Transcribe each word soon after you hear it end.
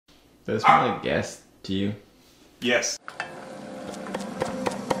Does it smell like gas to you? Yes.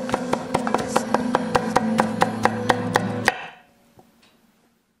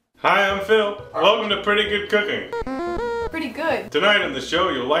 Hi, I'm Phil. Welcome to Pretty Good Cooking. Pretty good. Tonight on the show,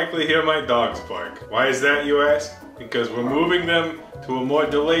 you'll likely hear my dogs bark. Why is that, you ask? Because we're moving them to a more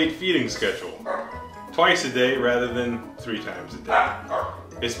delayed feeding schedule. Twice a day rather than 3 times a day.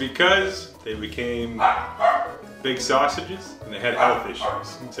 It's because they became big sausages and they had health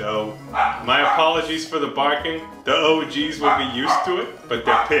issues. So, my apologies for the barking. The OGs will be used to it, but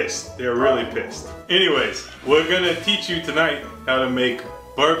they're pissed. They're really pissed. Anyways, we're gonna teach you tonight how to make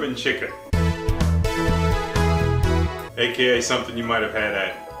bourbon chicken. AKA something you might have had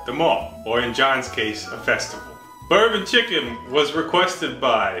at the mall, or in John's case, a festival. Bourbon chicken was requested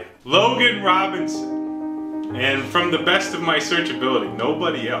by Logan Robinson. And from the best of my searchability,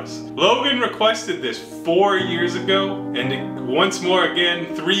 nobody else. Logan requested this 4 years ago, and once more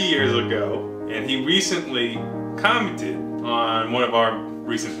again 3 years ago. And he recently commented on one of our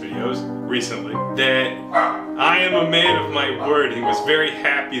recent videos, that I am a man of my word. He was very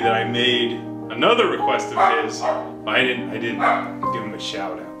happy that I made another request of his, but I didn't give him a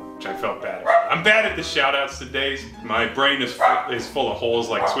shout out, which I felt bad about. I'm bad at the shout outs today. My brain is full of holes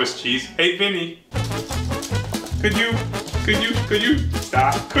like Swiss cheese. Hey Vinny. Could you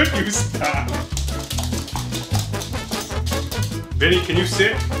stop? Could you stop? Vinny, can you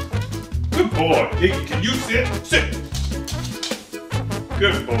sit? Good boy. Iggy, can you sit? Sit.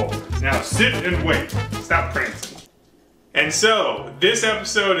 Good boy. Now sit and wait. Stop prancing. And so, this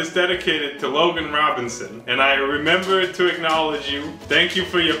episode is dedicated to Logan Robinson, and I remember to acknowledge you. Thank you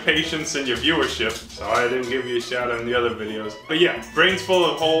for your patience and your viewership. Sorry I didn't give you a shout out in the other videos. But yeah, brains full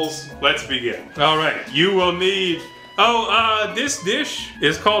of holes, let's begin. Alright, you will need... this dish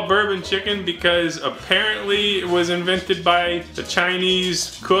is called bourbon chicken because apparently it was invented by a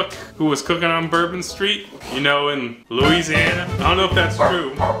Chinese cook who was cooking on Bourbon Street, you know, in Louisiana. I don't know if that's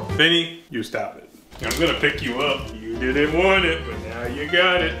true. Vinny, you stop it. I'm gonna pick you up. You didn't want it, but now you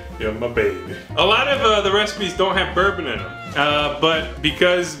got it. You're my baby. A lot of the recipes don't have bourbon in them, but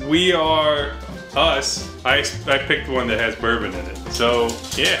because we are us, I picked one that has bourbon in it. So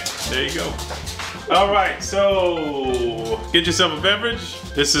yeah, there you go. Alright, so get yourself a beverage.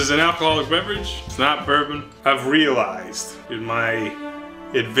 This is an alcoholic beverage. It's not bourbon. I've realized in my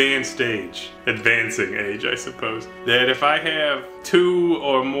advancing age, I suppose, that if I have 2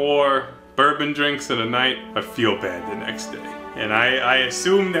 or more bourbon drinks in a night, I feel bad the next day. And I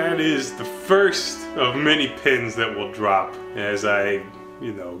assume that is the first of many pins that will drop as I,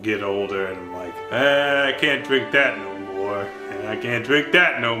 you know, get older and I'm like, I can't drink that no more. And I can't drink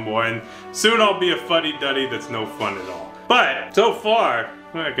that no more. And soon I'll be a fuddy-duddy that's no fun at all. But so far,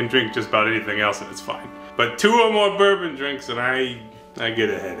 I can drink just about anything else and it's fine. But 2 or more bourbon drinks and I get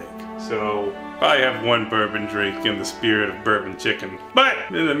a headache. So probably have 1 bourbon drink in the spirit of bourbon chicken. But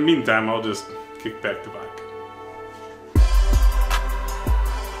in the meantime, I'll just kick back to vodka.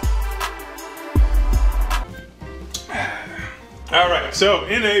 Alright, so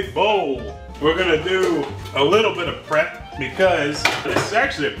in a bowl, we're gonna do a little bit of prep because this is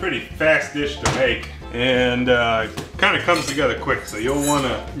actually a pretty fast dish to make. And kind of comes together quick, so you'll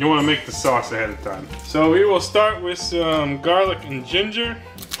wanna make the sauce ahead of time. So we will start with some garlic and ginger.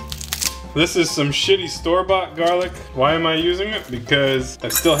 This is some shitty store-bought garlic. Why am I using it? Because I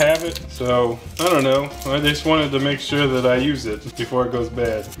still have it, so I don't know. I just wanted to make sure that I use it before it goes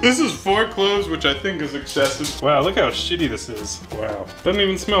bad. This is 4 cloves, which I think is excessive. Wow, look how shitty this is. Wow, doesn't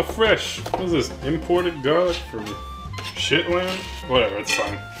even smell fresh. What is this, imported garlic from shitland? Whatever, it's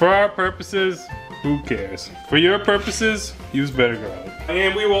fine. For our purposes, who cares? For your purposes, use better garlic.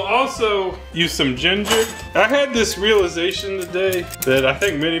 And we will also use some ginger. I had this realization today that I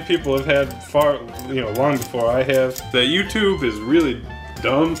think many people have had long before I have, that YouTube is really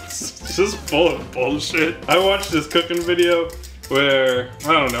dumb. It's just full of bullshit. I watched this cooking video where,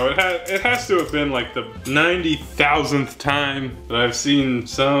 I don't know, it has to have been like the 90,000th time that I've seen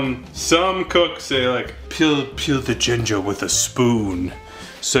some cook say like, peel the ginger with a spoon,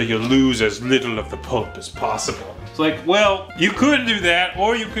 so you lose as little of the pulp as possible. It's like, well, you could do that,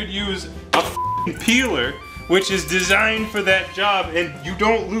 or you could use a peeler, which is designed for that job, and you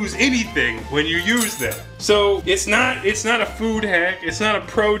don't lose anything when you use that. So it's not a food hack, it's not a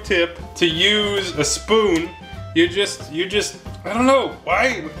pro tip to use a spoon. You just, I don't know,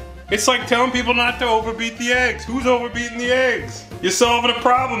 why? It's like telling people not to overbeat the eggs. Who's overbeating the eggs? You're solving a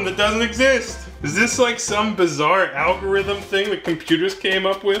problem that doesn't exist. Is this like some bizarre algorithm thing that computers came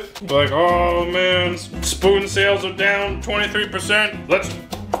up with? Like, oh man, spoon sales are down 23%.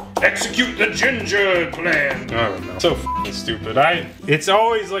 Execute the ginger plan. I don't know. So f***ing stupid. It's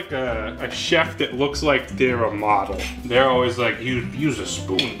always like a chef that looks like they're a model. They're always like, use a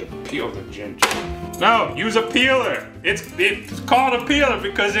spoon to peel the ginger. No, use a peeler. It's called a peeler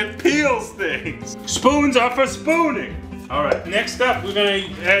because it peels things. Spoons are for spooning. All right, next up, we're gonna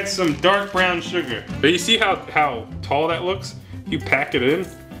add some dark brown sugar. But you see how tall that looks? You pack it in.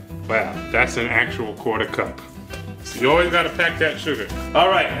 Wow, that's an actual quarter cup. So you always gotta pack that sugar. All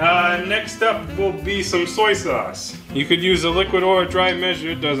right, next up will be some soy sauce. You could use a liquid or a dry measure,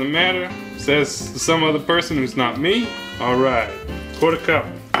 it doesn't matter. Says some other person who's not me. All right, quarter cup.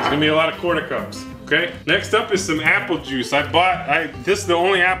 There's gonna be a lot of quarter cups. Okay, next up is some apple juice. This is the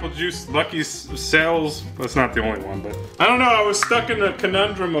only apple juice Lucky sells. That's not the only one, but I don't know, I was stuck in the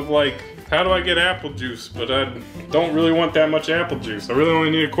conundrum of like, how do I get apple juice? But I don't really want that much apple juice. I really only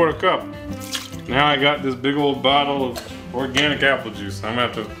need a quarter cup. Now I got this big old bottle of organic apple juice. I'm gonna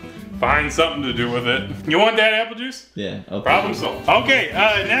have to find something to do with it. You want that apple juice? Yeah. Okay. Problem solved. Okay,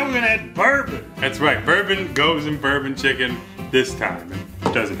 now we're gonna add bourbon. That's right, bourbon goes in bourbon chicken this time.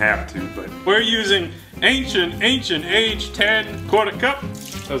 It doesn't have to, but we're using ancient age 10 quarter cup.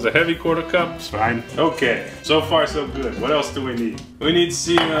 That was a heavy quarter cup, it's fine. Okay, so far so good. What else do we need? We need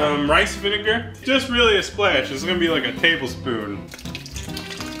some rice vinegar. Just really a splash. It's gonna be like a tablespoon.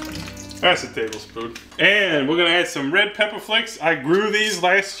 That's a tablespoon. And we're gonna add some red pepper flakes. I grew these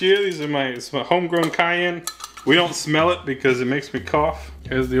last year. These are it's my homegrown cayenne. We don't smell it because it makes me cough.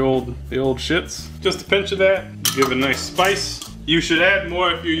 Here's the old shits. Just a pinch of that. Give it a nice spice. You should add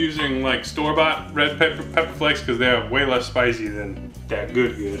more if you're using like store-bought red pepper flakes because they're way less spicy than that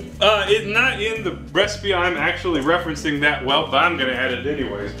good. It's not in the recipe I'm actually referencing that well, but I'm gonna add it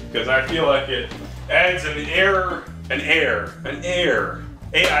anyways because I feel like it adds an air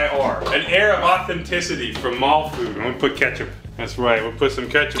of authenticity from mall food. I'm gonna put ketchup. That's right, we'll put some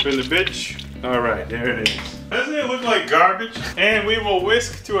ketchup in the bitch. All right, there it is. Doesn't it look like garbage? And we will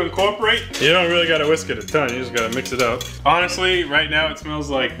whisk to incorporate. You don't really gotta whisk it a ton, you just gotta mix it up. Honestly, right now it smells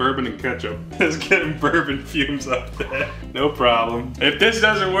like bourbon and ketchup. It's getting bourbon fumes up there. No problem. If this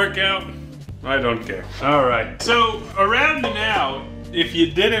doesn't work out, I don't care. All right, so around now, if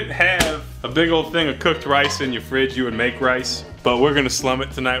you didn't have a big old thing of cooked rice in your fridge, you would make rice. But we're gonna slum it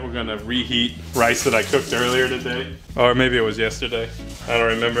tonight. We're gonna reheat rice that I cooked earlier today. Or maybe it was yesterday. I don't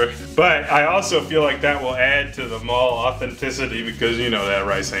remember. But I also feel like that will add to the mall authenticity because you know that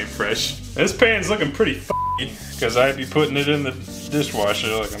rice ain't fresh. This pan's looking pretty f***y because I'd be putting it in the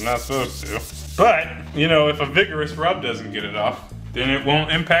dishwasher like I'm not supposed to. But, you know, if a vigorous rub doesn't get it off, then it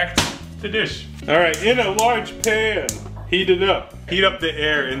won't impact the dish. All right, in a large pan, heat it up. Heat up the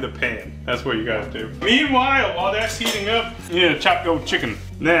air in the pan. That's what you gotta do. Meanwhile, while that's heating up, you need to chop your chicken.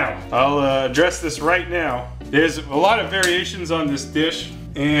 Now, I'll address this right now. There's a lot of variations on this dish,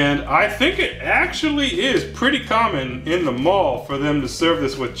 and I think it actually is pretty common in the mall for them to serve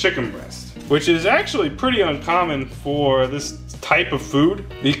this with chicken breast, which is actually pretty uncommon for this type of food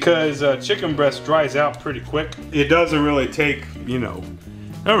because chicken breast dries out pretty quick. It doesn't really take, you know,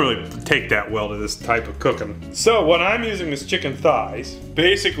 I don't really take that well to this type of cooking. So what I'm using is chicken thighs.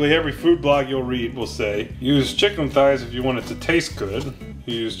 Basically every food blog you'll read will say, use chicken thighs if you want it to taste good.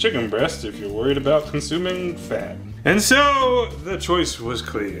 Use chicken breast if you're worried about consuming fat. And so the choice was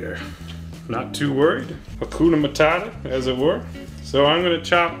clear. Not too worried. Hakuna Matata, as it were. So I'm gonna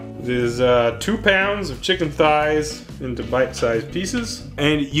chop these 2 pounds of chicken thighs into bite-sized pieces.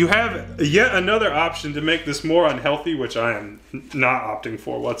 And you have yet another option to make this more unhealthy, which I am not opting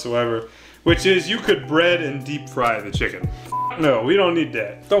for whatsoever, which is you could bread and deep fry the chicken. No, we don't need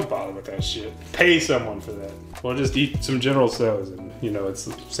that. Don't bother with that shit. Pay someone for that. We'll just eat some General Tso's and, you know, it's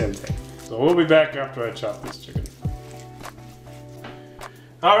the same thing. So we'll be back after I chop this chicken.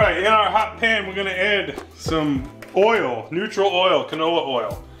 All right, in our hot pan, we're gonna add some oil, neutral oil, canola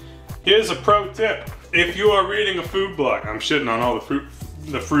oil. Here's a pro tip. If you are reading a food blog, I'm shitting on all the fruit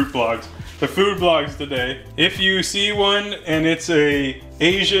blogs, the food blogs today. If you see one and it's a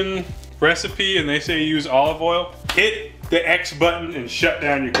Asian recipe and they say use olive oil, hit the X button and shut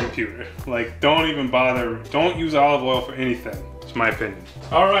down your computer. Like, don't even bother, don't use olive oil for anything. It's my opinion.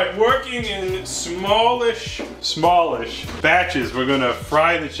 All right, working in smallish batches, we're gonna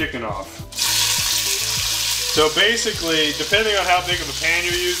fry the chicken off. So basically, depending on how big of a pan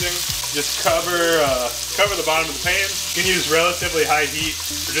you're using, just cover the bottom of the pan. You can use relatively high heat.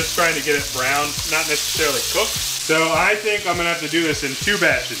 We're just trying to get it brown, not necessarily cooked. So I think I'm gonna have to do this in 2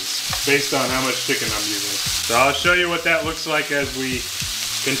 batches based on how much chicken I'm using. So I'll show you what that looks like as we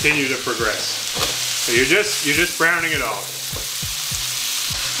continue to progress. So you're just browning it off.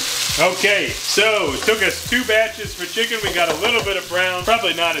 Okay, so it took us 2 batches for chicken. We got a little bit of brown.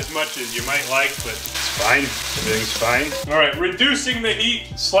 Probably not as much as you might like, but it's fine. Everything's fine. All right, reducing the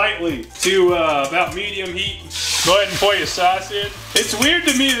heat slightly to about medium heat. Go ahead and pour your sauce in. It's weird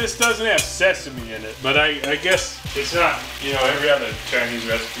to me this doesn't have sesame in it, but I guess it's not, you know, every other Chinese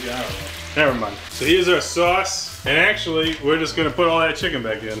recipe. I don't know. Never mind. So here's our sauce. And actually, we're just gonna put all that chicken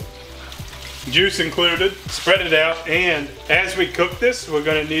back in. Juice included, spread it out, and as we cook this, we're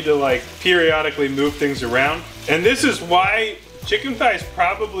gonna need to like periodically move things around. And this is why chicken thigh is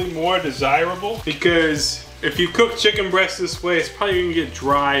probably more desirable, because if you cook chicken breast this way, it's probably gonna get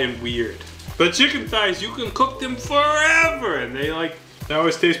dry and weird. But chicken thighs, you can cook them forever, and they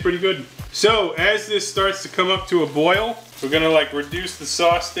always taste pretty good. So as this starts to come up to a boil, we're gonna like reduce the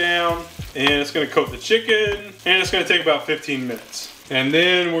sauce down, and it's gonna coat the chicken, and it's gonna take about 15 minutes. And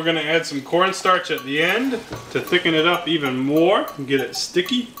then we're gonna add some cornstarch at the end to thicken it up even more and get it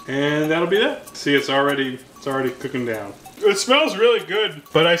sticky, and that'll be that. See, it's already cooking down. It smells really good,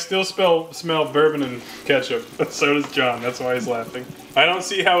 but I still smell bourbon and ketchup. So does John, that's why he's laughing. I don't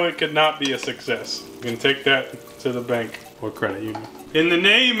see how it could not be a success. You can take that to the bank or credit union. In the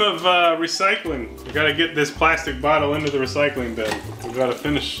name of recycling, we gotta get this plastic bottle into the recycling bin. We gotta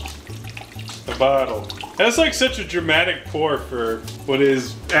finish the bottle. That's like such a dramatic pour for what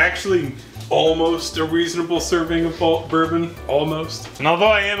is actually almost a reasonable serving of bourbon, almost. And although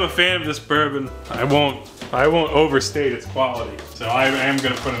I am a fan of this bourbon, I won't overstate its quality. So I am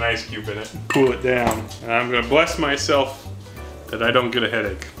gonna put an ice cube in it, cool it down, and I'm gonna bless myself that I don't get a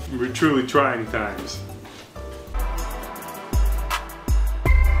headache. We're truly trying times.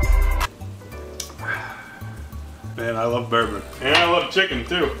 Man, I love bourbon. And I love chicken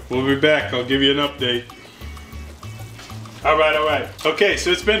too. We'll be back, I'll give you an update. All right. Okay, so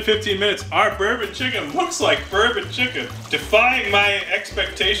it's been 15 minutes. Our bourbon chicken looks like bourbon chicken, defying my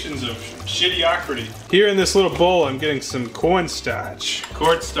expectations of shitty-ocrity. Here in this little bowl, I'm getting some cornstarch.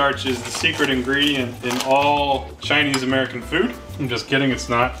 Cornstarch is the secret ingredient in all Chinese American food. I'm just kidding, it's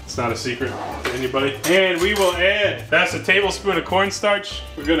not a secret to anybody. And we will add, that's a tablespoon of cornstarch.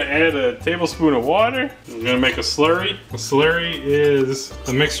 We're gonna add a tablespoon of water. We're gonna make a slurry. A slurry is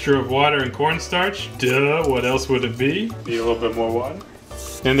a mixture of water and cornstarch. Duh, what else would it be? Need a little bit more water.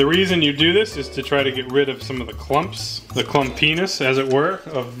 And the reason you do this is to try to get rid of some of the clumps, the clumpiness, as it were,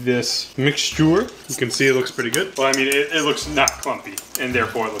 of this mixture. You can see it looks pretty good. Well, I mean, it looks not clumpy, and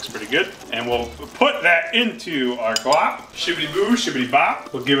therefore it looks pretty good. And we'll put that into our glop. Shibbity-boo,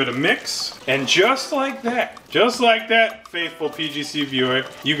 shibbity-bop. We'll give it a mix. And just like that, faithful PGC viewer,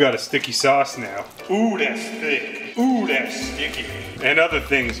 you got a sticky sauce now. Ooh, that's thick. Ooh, that's sticky. And other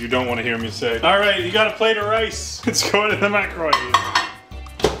things you don't want to hear me say. All right, you got a plate of rice. It's going to the microwave.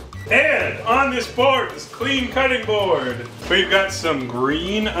 And on this board, this clean cutting board, we've got some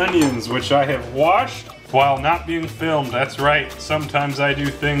green onions, which I have washed while not being filmed. That's right, sometimes I do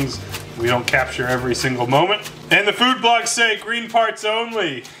things we don't capture every single moment. And the food blogs say green parts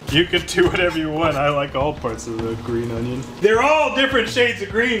only. You can do whatever you want. I like all parts of the green onion. They're all different shades of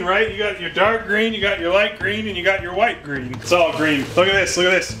green, right? You got your dark green, you got your light green, and you got your white green. It's all green. Look at this, look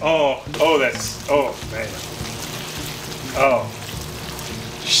at this. Oh, man. Oh.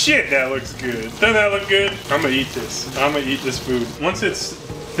 Shit, that looks good. Doesn't that look good? I'm gonna eat this. I'm gonna eat this food. Once it's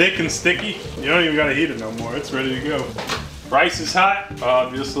thick and sticky, you don't even gotta heat it no more. It's ready to go. Rice is hot,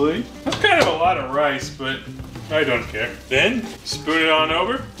 obviously. That's kind of a lot of rice, but I don't care. Then, spoon it on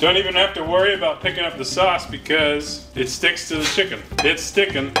over. Don't even have to worry about picking up the sauce because it sticks to the chicken. It's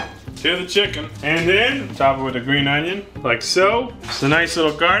sticking to the chicken. And then, top it with a green onion, like so. It's a nice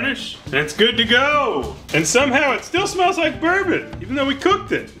little garnish, and it's good to go. And somehow it still smells like bourbon, even though we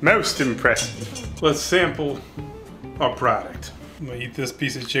cooked it. Most impressive. Let's sample our product. I'm gonna eat this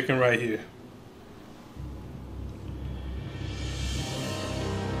piece of chicken right here.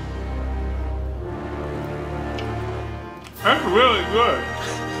 That's really good.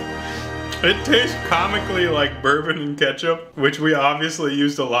 It tastes comically like bourbon and ketchup, which we obviously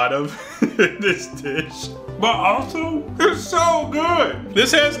used a lot of in this dish. But also, it's so good.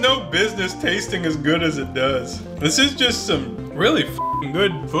 This has no business tasting as good as it does. This is just some really f***ing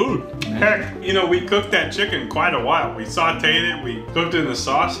good food. Heck, you know, we cooked that chicken quite a while. We sauteed it, we cooked it in the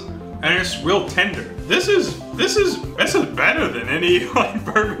sauce, and it's real tender. This is better than any like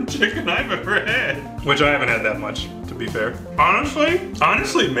bourbon chicken I've ever had. Which I haven't had that much, to be fair.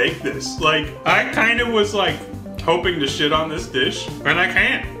 Honestly make this. Like, I kind of was like hoping to shit on this dish, and I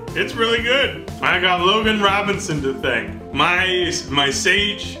can't. It's really good. I got Logan Robinson to thank. My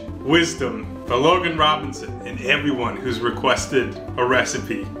sage wisdom for Logan Robinson and everyone who's requested a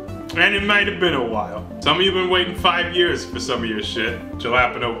recipe. And it might have been a while. Some of you have been waiting 5 years for some of your shit.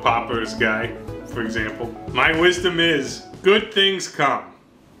 Jalapeno poppers guy, for example. My wisdom is, good things come.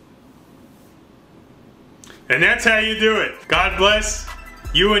 And that's how you do it. God bless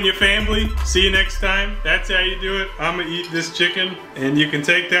you and your family. See you next time. That's how you do it. I'm gonna eat this chicken, and you can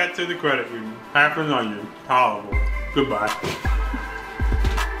take that to the credit union. Half an onion. Tolerable. Goodbye.